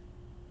in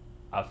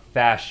a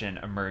fashion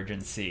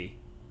emergency.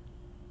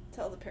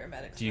 Tell the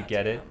paramedics. Do you not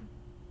get to it? come.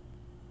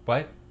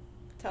 What?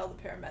 Tell the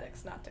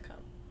paramedics not to come.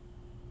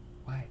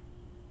 Why?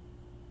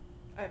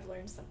 I've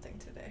learned something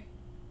today.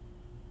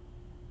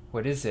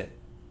 What is it?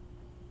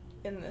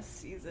 In this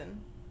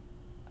season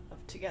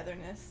of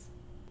togetherness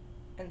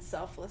and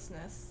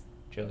selflessness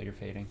Jill, you're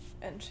fading.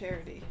 and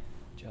charity.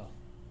 Jill.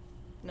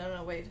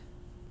 No, wait.